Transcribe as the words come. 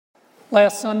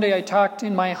Last Sunday, I talked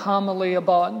in my homily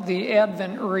about the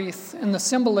Advent wreath and the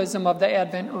symbolism of the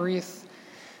Advent wreath.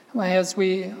 As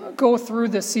we go through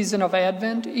the season of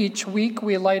Advent, each week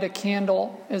we light a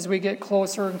candle as we get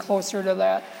closer and closer to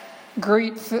that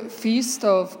great feast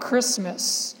of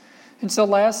Christmas. And so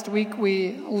last week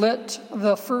we lit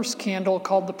the first candle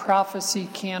called the prophecy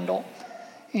candle.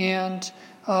 And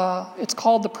it's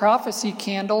called the prophecy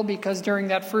candle because during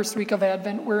that first week of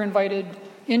Advent, we're invited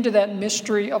into that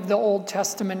mystery of the Old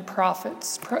Testament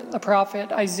prophets, the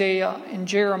prophet Isaiah and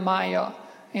Jeremiah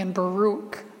and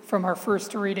Baruch from our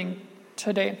first reading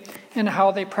today, and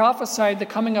how they prophesied the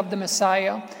coming of the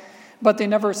Messiah, but they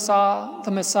never saw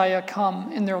the Messiah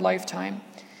come in their lifetime.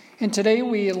 And today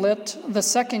we lit the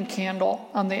second candle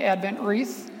on the Advent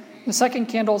wreath. The second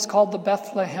candle is called the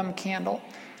Bethlehem candle.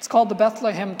 It's called the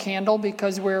Bethlehem candle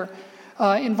because we're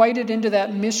invited into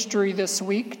that mystery this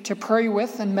week to pray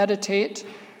with and meditate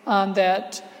on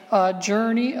that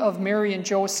journey of Mary and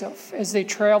Joseph as they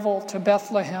travel to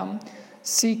Bethlehem,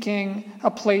 seeking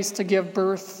a place to give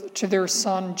birth to their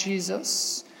son,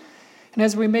 Jesus. And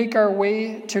as we make our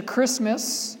way to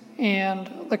Christmas and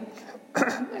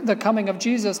the coming of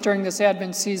Jesus during this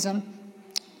Advent season,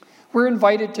 we're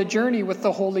invited to journey with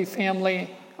the Holy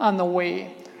Family on the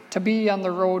way, to be on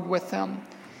the road with them.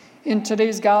 In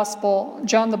today's gospel,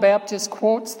 John the Baptist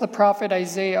quotes the prophet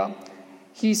Isaiah.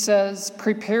 He says,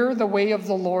 "Prepare the way of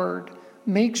the Lord,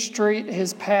 make straight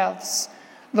his paths.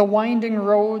 The winding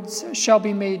roads shall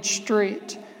be made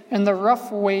straight, and the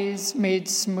rough ways made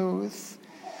smooth."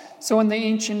 So in the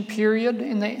ancient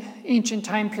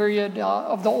time period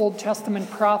of the Old Testament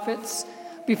prophets,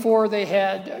 before they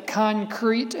had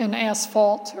concrete and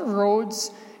asphalt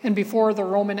roads, and before the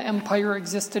Roman Empire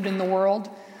existed in the world,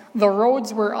 the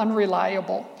roads were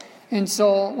unreliable. And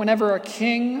so whenever a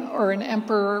king or an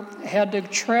emperor had to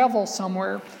travel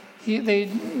somewhere,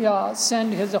 they'd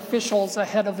send his officials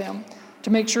ahead of him to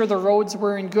make sure the roads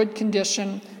were in good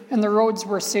condition and the roads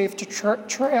were safe to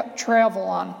travel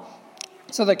on,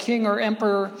 so the king or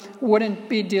emperor wouldn't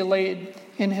be delayed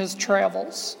in his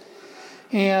travels.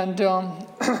 And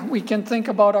we can think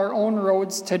about our own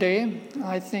roads today.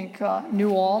 I think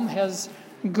New Ulm has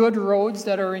good roads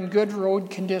that are in good road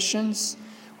conditions.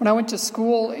 When I went to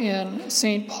school in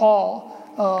St. Paul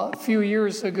a few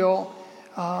years ago,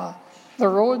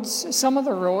 some of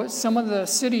the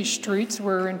city streets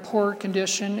were in poor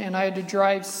condition, and I had to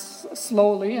drive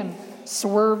slowly and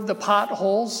swerve the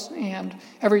potholes. And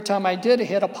every time I did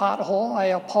hit a pothole, I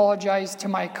apologized to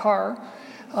my car.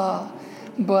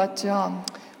 But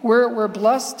we're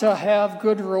blessed to have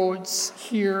good roads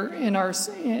here in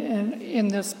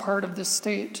this part of the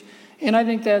state, and I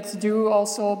think that's due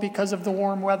also because of the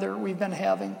warm weather we've been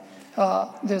having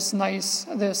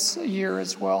this year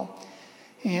as well.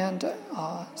 And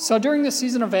so during the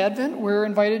season of Advent, we're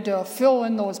invited to fill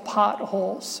in those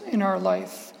potholes in our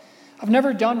life. I've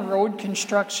never done road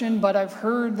construction, but I've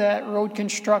heard that road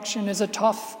construction is a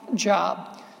tough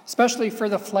job, especially for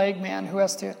the flagman who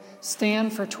has to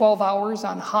stand for 12 hours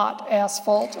on hot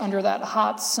asphalt under that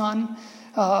hot sun,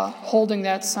 holding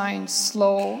that sign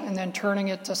slow and then turning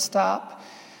it to stop.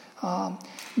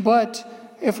 But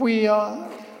if we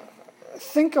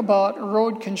think about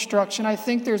road construction, I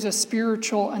think there's a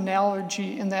spiritual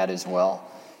analogy in that as well.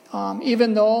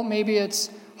 Even though maybe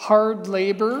it's hard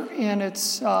labor and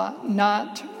it's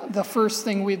not the first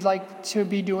thing we'd like to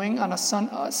be doing on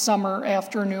a summer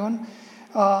afternoon,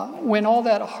 when all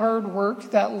that hard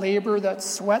work, that labor, that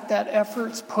sweat, that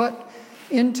effort's put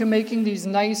into making these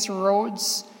nice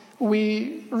roads,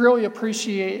 we really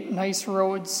appreciate nice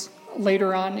roads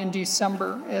later on in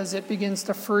December as it begins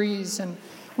to freeze and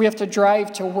we have to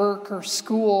drive to work or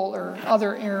school or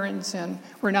other errands and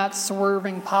we're not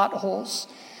swerving potholes.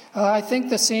 I think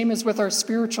the same is with our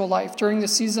spiritual life. During the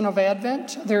season of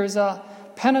Advent, there's a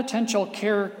penitential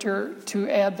character to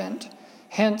Advent,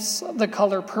 hence the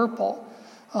color purple.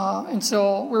 And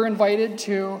so we're invited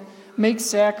to make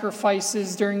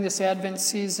sacrifices during this Advent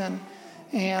season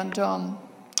and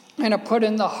to put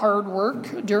in the hard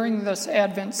work during this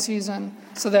Advent season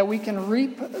so that we can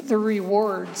reap the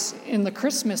rewards in the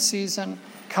Christmas season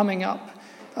coming up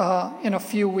in a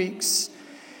few weeks.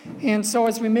 And so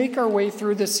as we make our way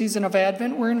through the season of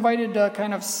Advent, we're invited to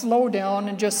kind of slow down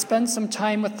and just spend some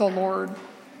time with the Lord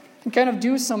and kind of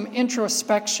do some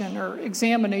introspection or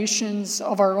examinations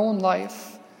of our own life.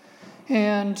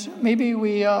 And maybe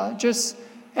we just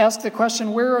ask the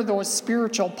question, where are those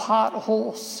spiritual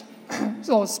potholes?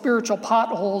 Those spiritual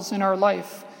potholes in our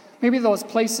life. Maybe those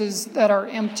places that are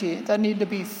empty, that need to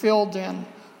be filled in.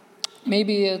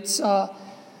 Maybe it's,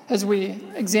 as we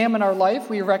examine our life,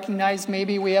 we recognize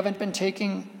maybe we haven't been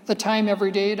taking the time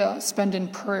every day to spend in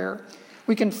prayer.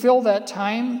 We can fill that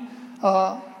time,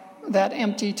 that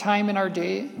empty time in our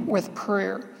day, with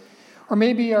prayer. Or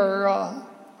maybe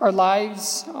our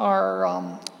lives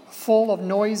are full of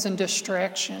noise and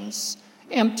distractions,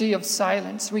 empty of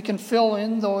silence. We can fill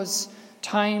in those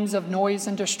times of noise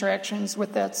and distractions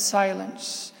with that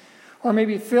silence. Or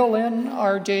maybe fill in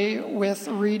our day with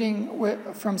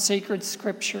reading from sacred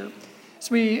scripture. As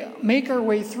we make our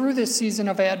way through this season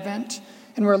of Advent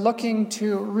and we're looking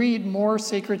to read more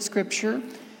sacred scripture,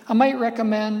 I might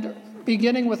recommend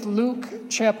beginning with Luke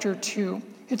chapter 2.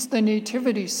 It's the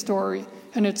nativity story,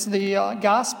 and it's the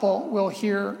gospel we'll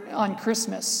hear on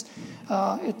Christmas.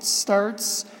 It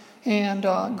starts and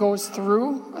goes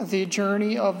through the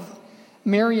journey of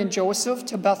Mary and Joseph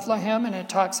to Bethlehem, and it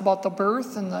talks about the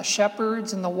birth and the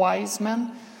shepherds and the wise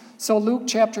men. So Luke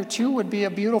chapter 2 would be a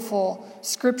beautiful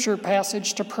scripture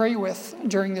passage to pray with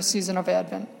during the season of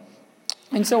Advent.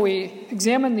 And so we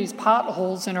examine these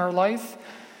potholes in our life,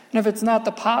 and if it's not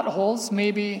the potholes,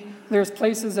 maybe there's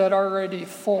places that are already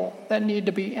full that need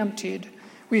to be emptied.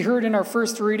 We heard in our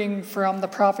first reading from the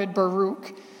prophet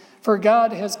Baruch, "For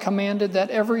God has commanded that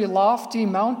every lofty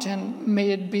mountain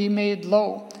may be made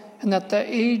low, and that the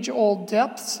age-old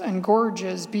depths and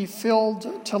gorges be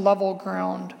filled to level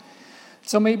ground."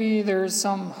 So maybe there's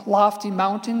some lofty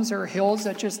mountains or hills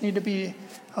that just need to be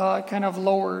kind of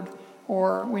lowered,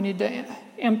 or we need to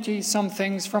empty some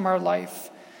things from our life.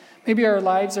 Maybe our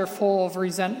lives are full of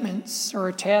resentments or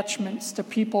attachments to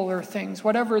people or things.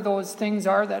 Whatever those things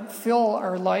are that fill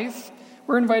our life,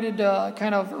 we're invited to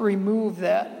kind of remove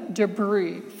that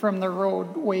debris from the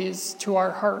roadways to our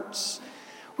hearts.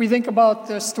 We think about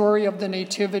the story of the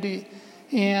Nativity,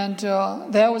 and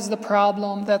that was the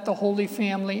problem that the Holy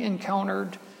Family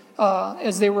encountered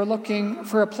as they were looking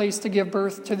for a place to give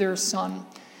birth to their son.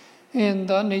 In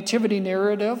the Nativity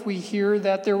narrative, we hear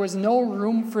that there was no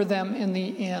room for them in the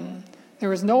inn. There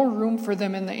was no room for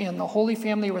them in the inn. The Holy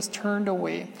Family was turned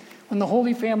away. When the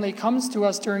Holy Family comes to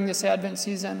us during this Advent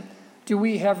season, do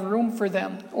we have room for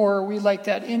them? Or are we like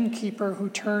that innkeeper who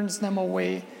turns them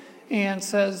away and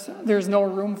says, there's no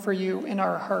room for you in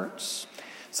our hearts?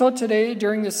 So today,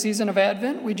 during this season of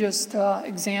Advent, we just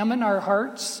examine our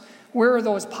hearts. Where are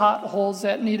those potholes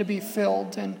that need to be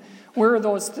filled? And where are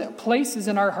those places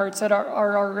in our hearts that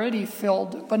are already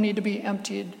filled but need to be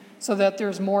emptied so that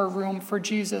there's more room for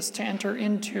Jesus to enter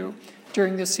into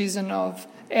during this season of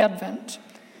Advent?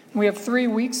 We have 3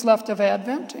 weeks left of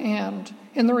Advent, and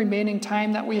in the remaining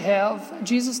time that we have,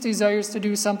 Jesus desires to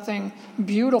do something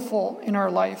beautiful in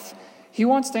our life. He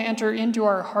wants to enter into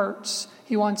our hearts.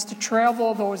 He wants to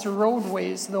travel those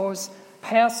roadways, those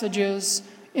passages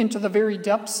into the very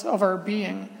depths of our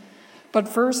being. But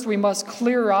first, we must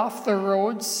clear off the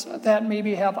roads that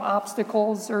maybe have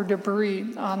obstacles or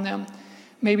debris on them.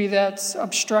 Maybe that's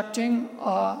obstructing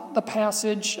the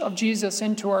passage of Jesus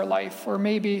into our life, or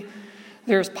maybe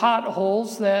there's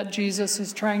potholes that Jesus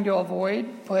is trying to avoid,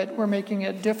 but we're making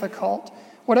it difficult.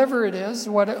 Whatever it is,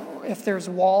 if there's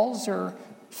walls or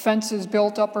fences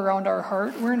built up around our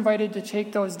heart, we're invited to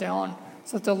take those down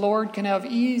so that the Lord can have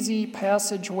easy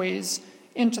passageways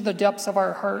into the depths of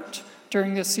our heart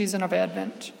during this season of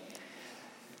Advent.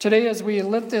 Today, as we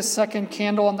lit this second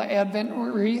candle on the Advent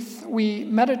wreath, we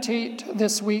meditate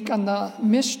this week on the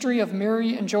mystery of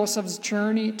Mary and Joseph's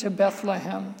journey to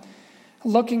Bethlehem,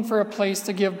 looking for a place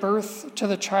to give birth to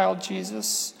the child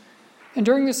Jesus. And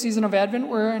during this season of Advent,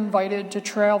 we're invited to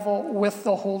travel with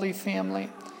the Holy Family.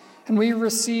 And we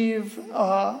receive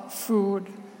food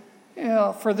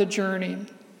for the journey.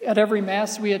 At every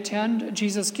Mass we attend,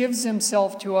 Jesus gives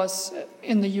himself to us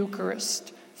in the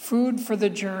Eucharist, food for the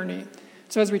journey.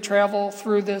 So as we travel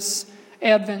through this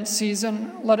Advent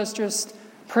season, let us just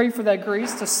pray for that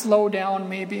grace to slow down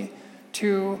maybe,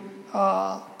 to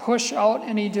push out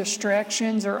any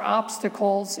distractions or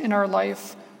obstacles in our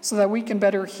life so that we can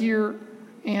better hear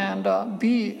and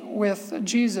be with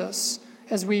Jesus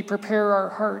as we prepare our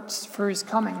hearts for his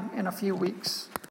coming in a few weeks.